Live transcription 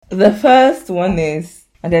The first one is,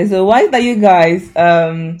 okay, so why is that you guys,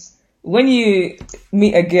 when you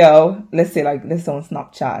meet a girl, let's say on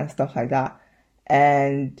Snapchat and stuff like that,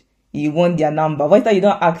 and you want their number, why is that you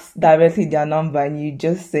don't ask directly their number and you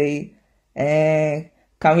just say, can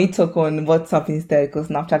we talk on WhatsApp instead because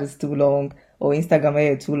Snapchat is too long or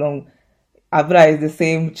Instagram is too long? Abra is the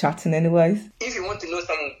same chatting anyways. If you want to know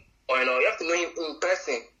someone, you have to know him in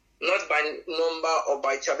person, not by number or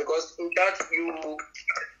by chat, because in that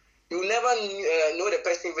you never know the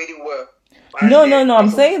person very well. No. I'm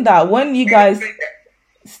saying that when you guys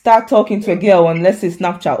start talking to a girl on, let's say,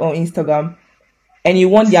 Snapchat or Instagram, and you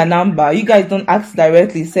want their number, you guys don't ask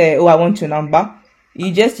directly, say, oh, I want your number.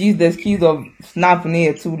 You just use the excuse of Snap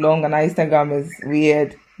near too long and Instagram is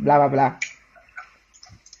weird, blah, blah, blah.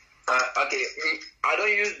 Okay, I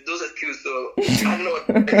don't use those excuses, so I'm not.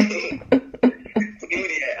 Give me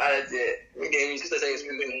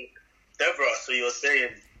the Deborah, so you're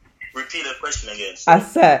saying, repeat the question again. So, I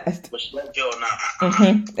said, girl now.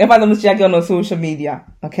 If I don't see a girl on social media,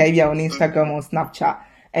 okay, if you're on Instagram or Snapchat,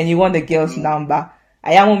 and you want the girl's number,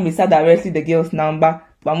 I won't miss directly the girl's number,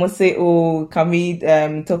 but I'm going to say, oh, can we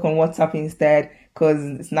talk on WhatsApp instead?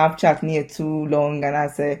 Because Snapchat near too long, and I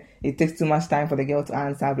say it takes too much time for the girl to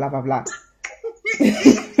answer, blah, blah, blah.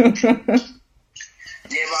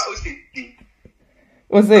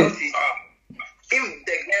 What's it? If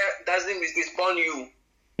the girl doesn't respond you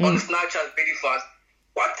on Snapchat very fast,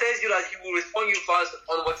 what tells you that he will respond you fast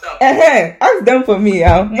on WhatsApp? Ask them for me.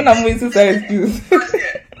 When I'm going to say excuse.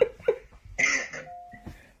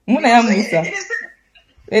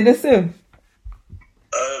 It's the same.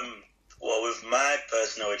 Well, with my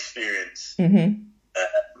personal experience, I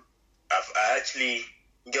actually,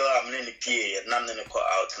 girl, I'm in the PA and I'm in the cut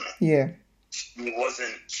out. Yeah.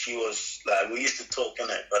 She was like, we used to talk on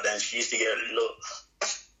it, but then she used to get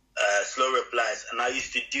slow replies, and I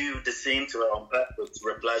used to do the same to her on purpose, to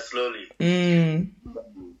reply slowly.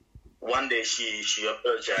 One day she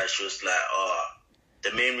apologized. She was like,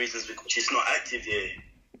 the main reason is because she's not active here.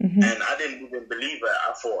 And I didn't even believe her.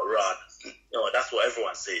 I thought, that's what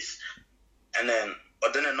everyone says. And then,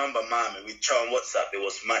 but then the number, mommy, we chat on WhatsApp, it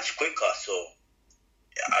was much quicker. So,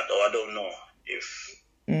 I don't know if,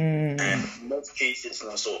 and in most cases,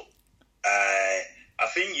 so I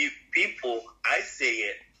think I say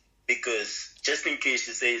it because just in case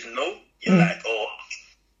she says no, you're like,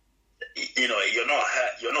 you're not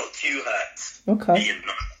hurt, you're not too hurt. Okay.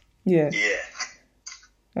 Yeah.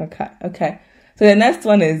 Okay. So the next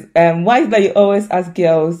one is, why is that you always ask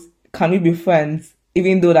girls, can we be friends,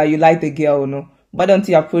 even though that you like the girl, no? Why don't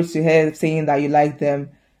you approach to her saying that you like them,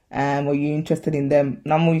 or you're interested in them?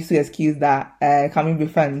 Now I'm used to excuse that, can we be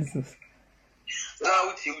friends? Uti.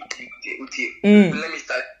 Let me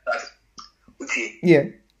start. Uti. Yeah.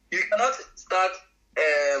 You cannot start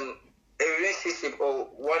a relationship or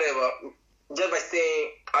whatever just by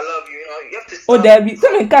saying I love you. You have to start. Oh, Debbie,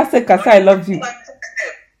 tell me, Kasa, I love you.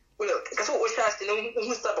 Because what was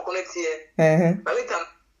who start to connect here?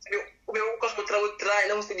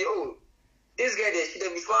 This guy there, she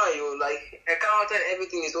did before you, like account and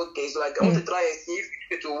everything is okay. So like I want to try and see if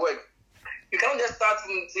it will work. You can't just start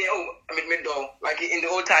and say, I'm in mid-dom, like in the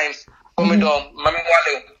old times. Mid-dom,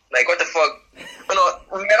 like what the fuck? We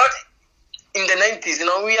are not in the 90s,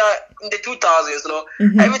 we are in the 2000s,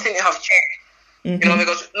 everything have changed.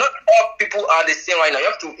 Because not all people are the same right now. You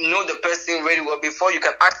have to know the person very well before you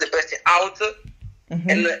can ask the person out and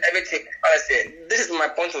everything. I said, this is my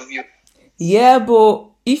point of view. Yeah, but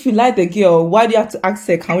if you like the girl, why do you have to ask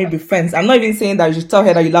her, can we be friends? I'm not even saying that you should tell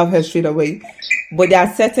her that you love her straight away. But there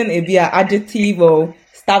are certain adjective or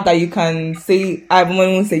stuff that you can say, I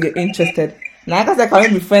won't say you're interested. Now, I said, can we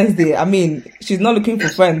be friends there? I mean, she's not looking for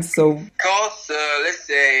friends, so. Because, let's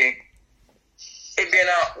say, if you're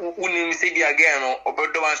not, when say be again, or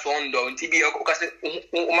brother and so on, TB,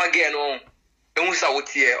 or again, or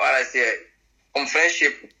I say, on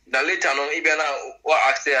friendship, the later on, if you're not, what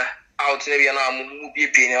I say, out, maybe you're not movie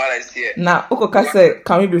pin, what I say. Now, say,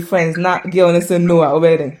 can we be friends? Now, girl, and say no,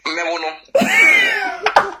 already.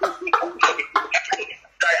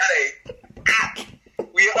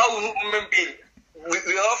 We are human beings.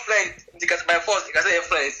 We are all friends because by force, you can say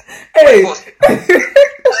friends. Hey.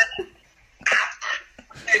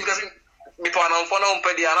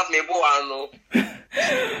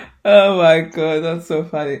 Oh my god, that's so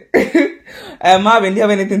funny. Marvin, do you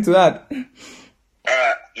have anything to add?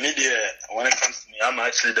 Media, when it comes to me, I'm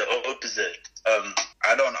actually the opposite.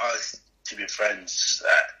 I don't ask to be friends.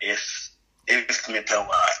 If me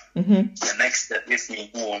the next step if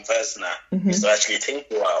me move on person is to actually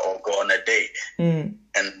take a while or go on a date.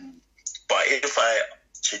 But if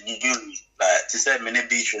like to say many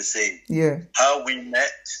beach was saying. Yeah. How we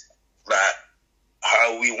met, like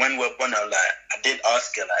how we when we were born, like I did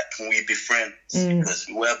ask her like, can we be friends? Because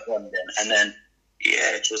we were born then, and then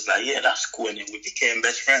it was like, yeah, that's cool, and then we became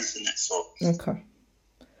best friends in it. So okay.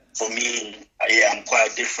 For me, I'm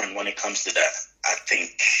quite different when it comes to that, I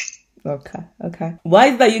think. Okay. Why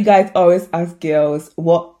is that you guys always ask girls,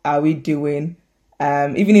 what are we doing?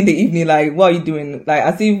 Even in the evening, like, what are you doing? Like,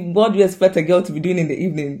 I see, what do you expect a girl to be doing in the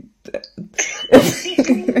evening?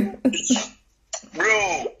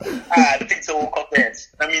 Bro, I think so.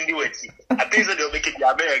 I mean, do it. I think so. They'll make it.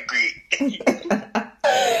 I may agree.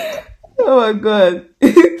 Oh my God.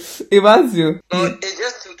 It was you. No, it's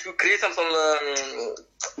just to create some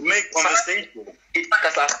make conversation.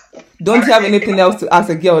 Don't you have anything else to ask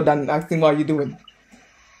a girl than asking what are you doing?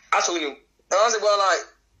 Actually, I was about like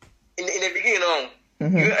in the beginning,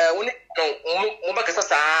 when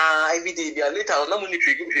every day later, I'm not only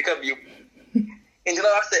pick you. And then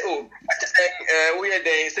I said, oh, we are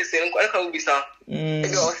there 6 a.m. I can't be sir.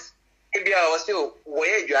 Maybe I was still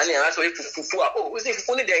where you are, and I saw you for oh, was it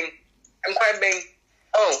funny then? I'm quite bang.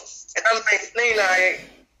 Oh, and I'm saying,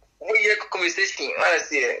 we have conversation. I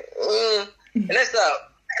say, and that's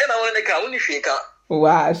then I want to make a only shake up.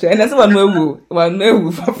 Wow, and that's one move.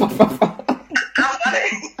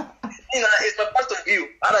 It's my point of view.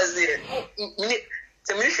 I say,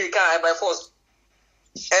 to me, shake up by force.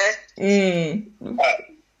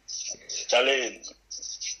 Challenge.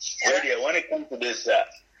 When it comes to this,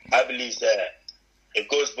 I believe that it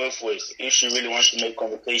goes both ways. If she really wants to make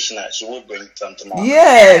conversation, she will bring something out.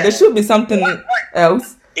 Yeah, there should be something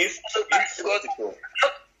else.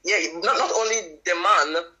 Not only the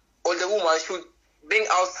man or the woman should bring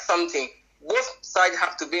out something. Both sides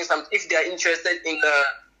have to bring something if they are interested in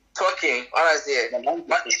talking.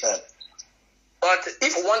 But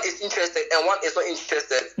if one is interested and one is not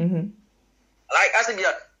interested, like I said,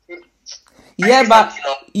 yeah, but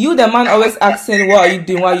you, the man, always asking, "What are you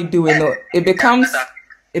doing? What are you doing?" No, it becomes.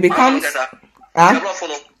 You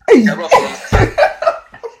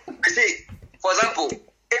see, for example,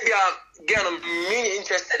 if you are getting really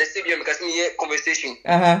interested, the same because me conversation,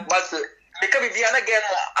 but because we are not getting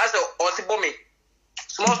as a bombing.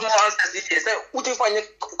 Small answers this year. Say, who do you find a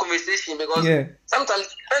conversation? Because sometimes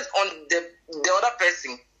it depends on the other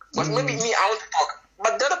person. But maybe me, I want to talk,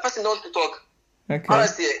 but the other person don't want to talk. Okay.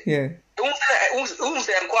 Honestly, yeah. Who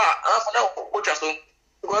say I'm quiet?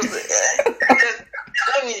 Because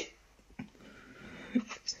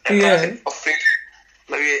yeah.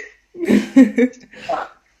 Maybe.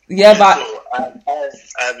 Yeah, but so,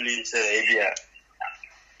 I believe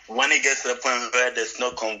when it gets to the point where there's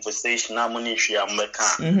no conversation, when you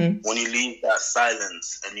leave that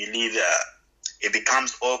silence and you leave that, it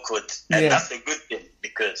becomes awkward. And that's a good thing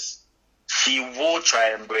because she will try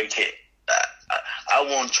and break it. I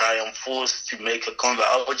won't try and force to make a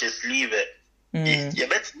conversation. I will just leave it. You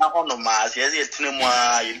bet not on the mass.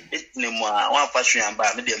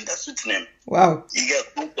 Wow. You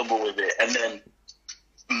get comfortable with it. And then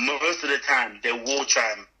most of the time, they will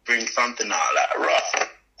try and bring something out like rough.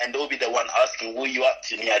 And they'll be the one asking, who you up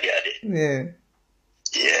to? Yeah.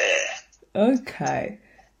 Yeah. Okay.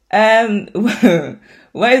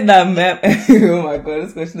 Why is that map? Oh my God,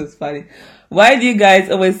 this question is funny. Why do you guys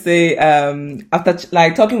always say, after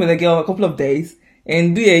like talking with a girl a couple of days,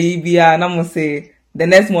 and do a EBR, and I'm gonna say the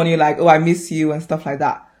next morning you're like, oh, I miss you and stuff like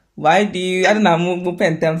that. Why do you? I don't know. More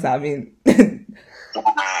pen terms. I mean. A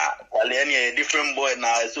different boy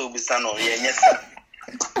now. So we stand on here. Yes, sir.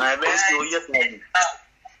 My best. Yes, sir.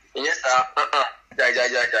 Yes, sir.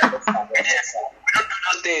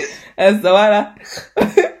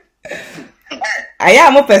 I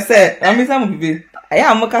am a person. I mean, some people. I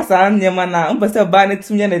am a person. Yamana. I'm person buying it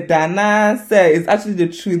to me and Dana say it's actually the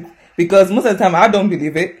truth because most of the time I don't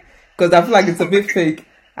believe it because I feel like it's a bit fake.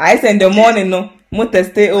 I say in the morning, no,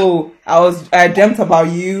 stay. Oh, I dreamt about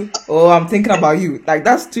you. Oh, I'm thinking about you. Like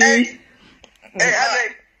that's too.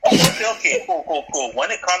 Okay, cool.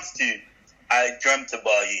 When it comes to I dreamt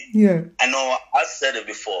about you. Yeah. I know I said it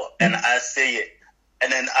before, and I say it,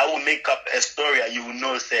 and then I will make up a story, and you will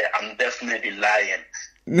know, say I'm definitely lying,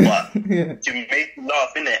 but to make you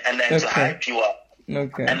laugh in it, and then to hype you up,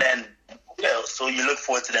 and then so you look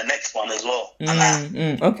forward to the next one as well.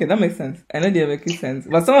 Okay, that makes sense. I know they're making sense,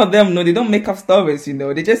 but some of them, no, they don't make up stories. You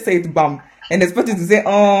know, they just say it bam, and expect you to say,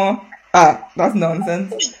 that's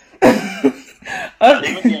nonsense.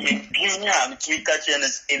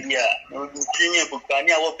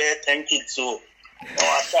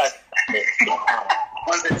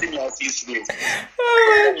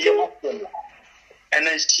 And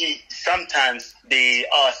then sometimes they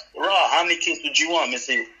ask, Ra, how many kids would you want? I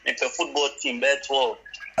say, it's a football team, they're 12.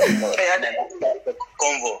 And then that's the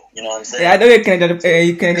convo, you know what I'm saying? Yeah, I know you can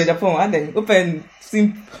get Japan and then open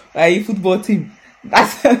football team.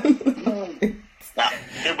 That's Nah,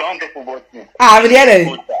 they brown the football team. I'm the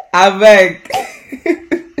I beg.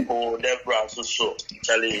 Oh, they're brown, so.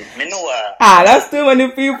 Charlie, me know that's too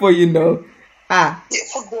many people, you know. Yeah,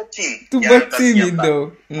 football team. Football team, you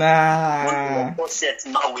know. Nah.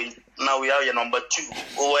 Now we are your number 2.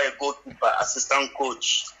 Over goalkeeper, assistant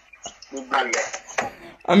coach.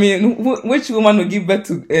 I mean, which woman will give birth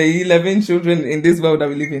to 11 children in this world that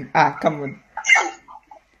we live in? Come on.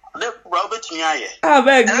 I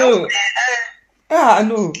beg, no.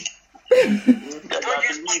 No.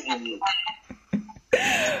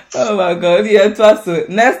 Oh my God. Yeah,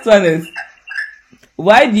 next one is,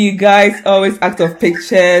 why do you guys always act of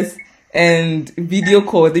pictures and video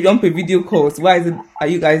calls? They don't pay video calls. Why are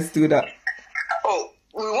you guys do that? Oh,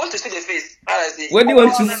 we want to see the face. What do you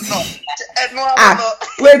want to see?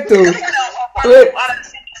 Wait.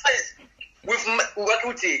 With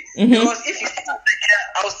Wakuti, because if you see the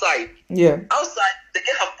girl outside, they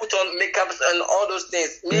can have put on makeups and all those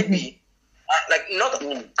things. Maybe, I'm not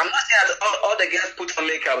saying that all the girls put on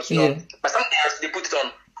makeups, but some girls they put it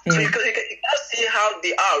on. So you can see how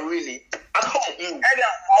they are really at home.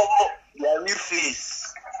 Their new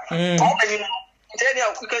face. You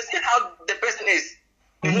can see how the person is.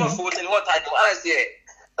 In what photo, in what title.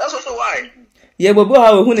 That's also why. Yeah, but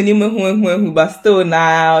but still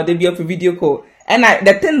now they be up a video call. And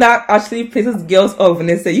the thing that actually pisses girls off when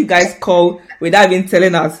they say you guys call without even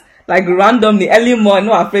telling us, like randomly early morning,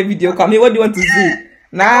 no afraid video call. I mean, what do you want to see?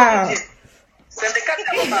 Nah. Make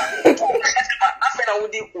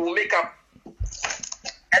up.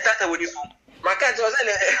 I thought I would do. My cat was in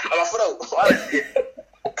as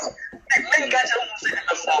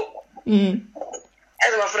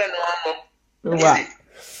my friend. Wow.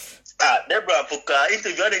 Deborah Puka, if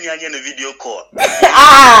you got any video call.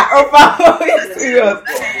 Serious.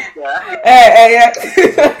 Yeah.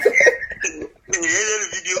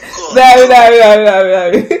 Video call. No.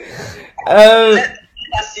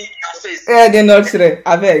 They're not today.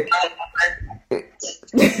 I beg.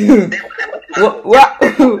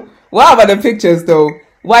 What about the pictures though?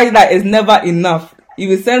 Why is that? It's never enough. If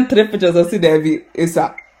you send 3 pictures or see the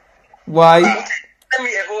Isa. Why? Send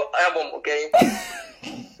me a whole album, okay?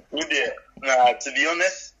 To be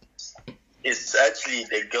honest, it's actually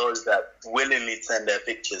the girls that willingly send their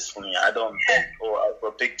pictures for me. I don't beg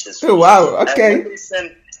for pictures. Oh wow, okay. They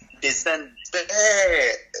send.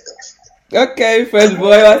 Okay, first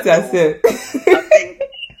boy, what I said.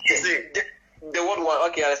 The word one.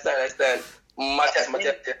 Okay, I understand. Matthias.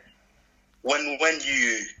 When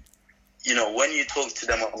you talk to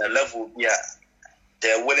them on a level,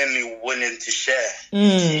 they're willing to share.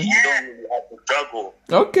 You don't really have to struggle.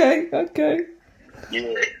 Okay.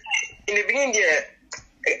 Yeah. In the beginning,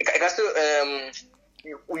 I still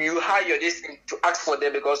you hire this to ask for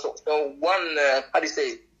them because one how do you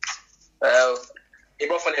say a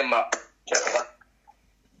for them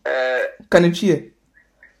can you cheer?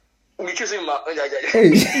 We choose him.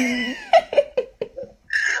 Hey.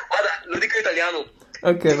 Italiano.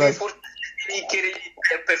 Ok, vai.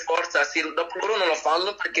 Per forza, sì, dopo loro non lo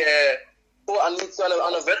fanno perché o all'inizio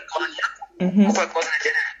hanno vergogna o qualcosa del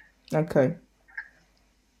genere. Ok.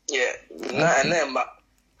 Yeah,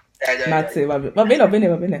 That's it. Va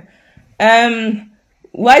bene.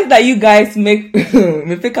 Why is that you guys make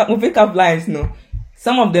we pick up lines? No,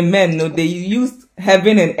 some of the men, no, they use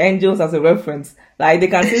heaven and angels as a reference. Like they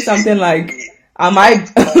can say something like, "Am I?"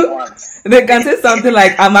 They can say something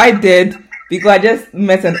like, "Am I dead?" Because I just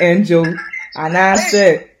met an angel, and I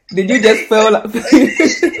said, "Did you just fall?"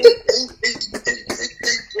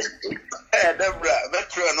 Deborah,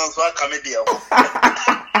 that's true. No, so I come in here.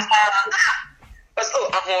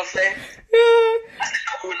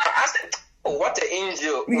 Oh, what an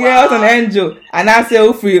angel! Yeah, what an angel! And I say,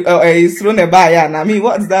 "Oh, he's thrown a bar." Yeah, I mean,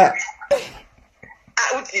 what's that?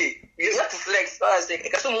 You have to flex. I say,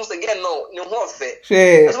 "Because almost again, no warfare."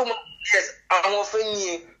 Yes, I'm offending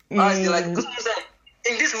you. I say, like, in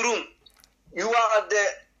this room, you are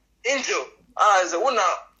the angel. I say, "Una,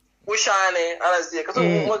 we shining." I say, "Because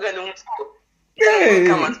we're going to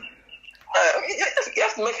come on." You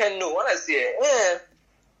have to make her know. What I say,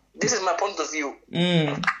 this is my point of view.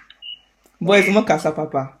 Boys, mukasa,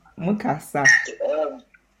 papa, mukasa.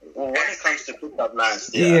 When it comes to pickup lines,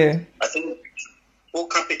 yeah, I think who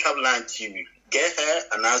can pick up lines to get her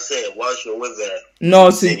and I say whilst you're with her. No,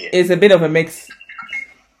 see, it's a bit of a mix.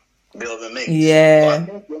 Bit of a mix. Yeah. But I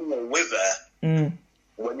think when you're with her,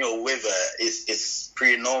 when you're with her, it's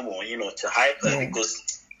pretty normal, you know, to hype her because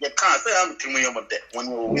you can't say I'm too young when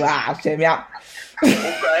you're with her. Wow, check me out.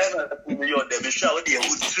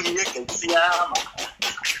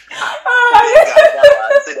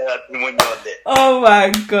 Oh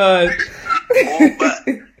my God.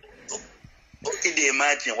 Okay, they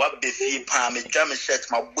imagine what they feel. Palm, me jam shirt,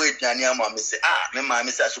 my boy, Johnny, my say, my mom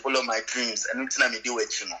say I should follow my dreams, and it's not me do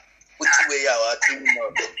it, you know. Which way I dream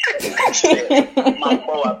of my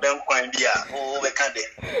power, Ben Quine, oh, we can't.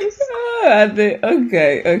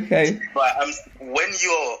 Okay. But when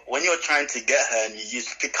you're trying to get her and you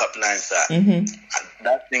use pickup lines,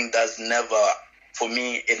 that thing does never. For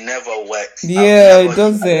me, it never works. Yeah, it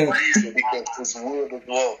doesn't. Because it's weird as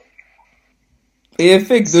well. Yeah,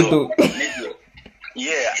 fake dodo.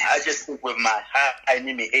 Yeah, I just stick with my hi,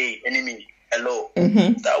 enemy, hey, enemy, hello.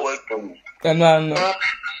 That worked for me. No.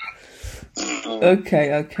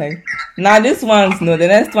 Okay. Now this one's no, the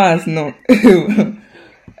next one's no.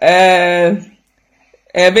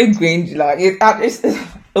 A big range, like it's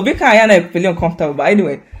a bit kind of feeling uncomfortable. But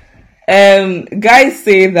anyway, guys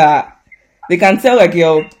say that they can tell a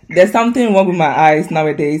girl there's something wrong with my eyes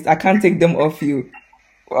nowadays. I can't take them off you.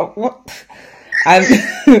 What? And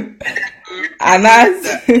nothing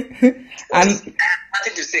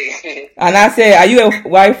to say. And I say, are you a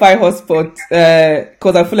Wi-Fi hotspot?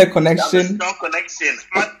 Because I feel a connection. No connection.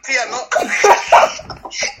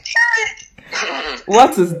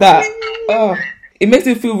 What is that? Oh, it makes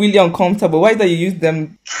you feel really uncomfortable. Why is that you use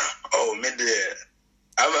them? Oh, maybe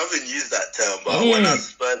I haven't used that term, but when I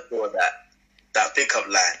first saw that pickup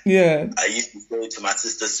line, yeah, I used to say it to my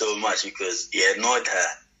sister so much because it annoyed her.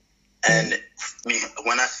 And me,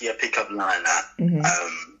 when I see a pickup line,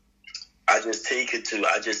 I just say it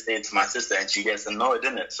to my sister, and she gets annoyed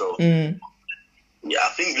in it. So yeah, I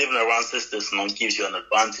think living around sisters gives you an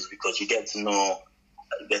advantage because you get to know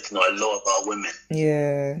a lot about women.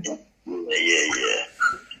 Yeah.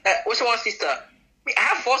 Which one sister? I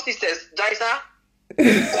have 4 sisters. Jaisa?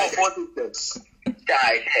 4 sisters.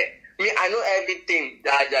 Me, I know everything.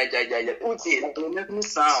 Uti, don't make me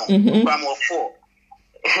sound. I'm all 4.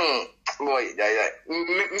 Boy,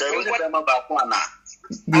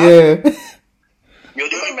 Yeah. You're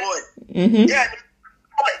the only boy. Yeah.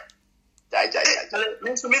 Boy.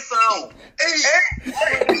 Makes me sound. Hey.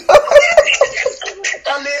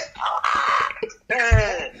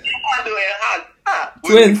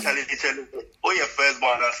 Twins. Oh, your first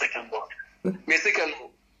born or second born? My second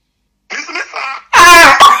born.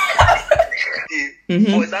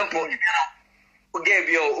 For example, who gave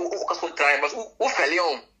you who time, but who fell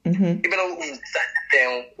on? Even though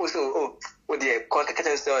oh dear, contact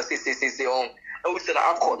us on. I would say I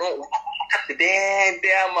call no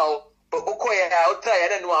damn mouth, but Okoya, I'll try. I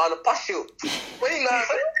don't know how to pass you. What you know?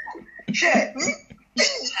 Share.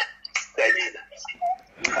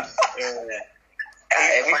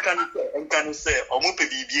 Can say, I'm going to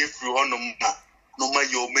be through on no matter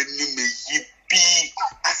your menu may be.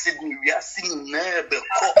 I said, we are seeing never.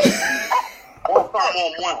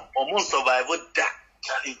 Almost survival that.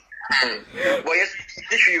 But yes,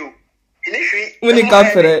 initially, when you come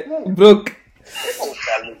for it, broke.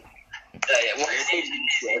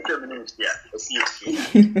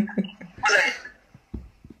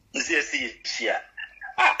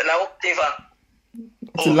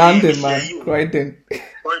 It's London, man. Croydon.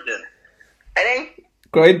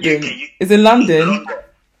 Croydon. It's in London.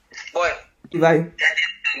 Boy. Right.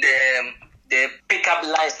 The pickup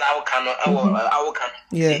lines our can.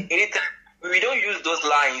 Yeah. We don't use those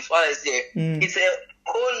lines. What I say, it's a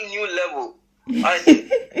whole new level. I say,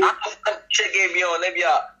 check me on maybe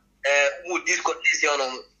would this condition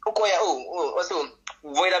on. Also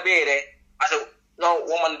void a bit. I said, no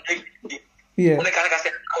woman. Yeah. When I can't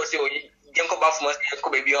say, you go back from us,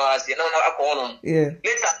 baby, I say, no, I call on. Yeah.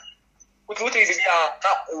 Later, what is the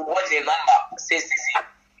what the number? Say.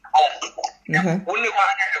 Only one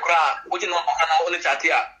cry, what you know, only chat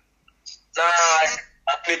here. Nah, I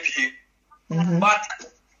play P. But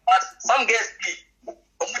some guests be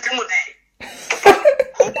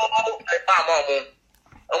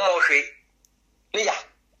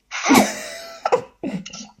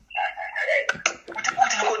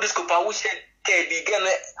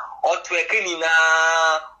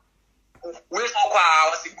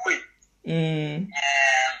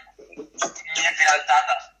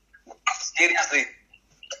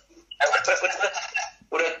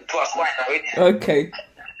Okay.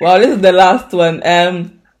 Well, this is the last one.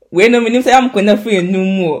 We know say I'm gonna free no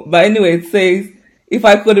more. But anyway, it says if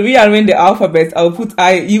I could rearrange the alphabet, I would put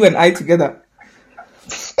U and I together.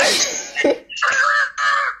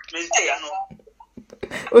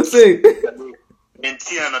 What's it?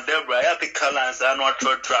 Mintiano Deborah, I have the colors. I know what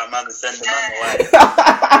try man to send the man away.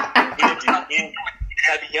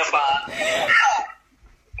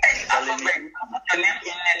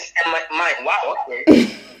 In my mind. Wow, okay.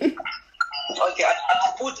 Okay,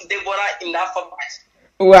 I'll put Deborah in the alphabet.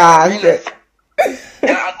 Wow.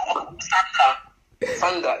 And I'll put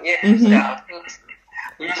Sandra. Yeah. Yeah.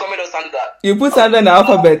 You call me the Sandra. You put Sandra in the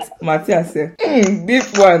alphabet, Matthias.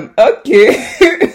 Deep one. Okay.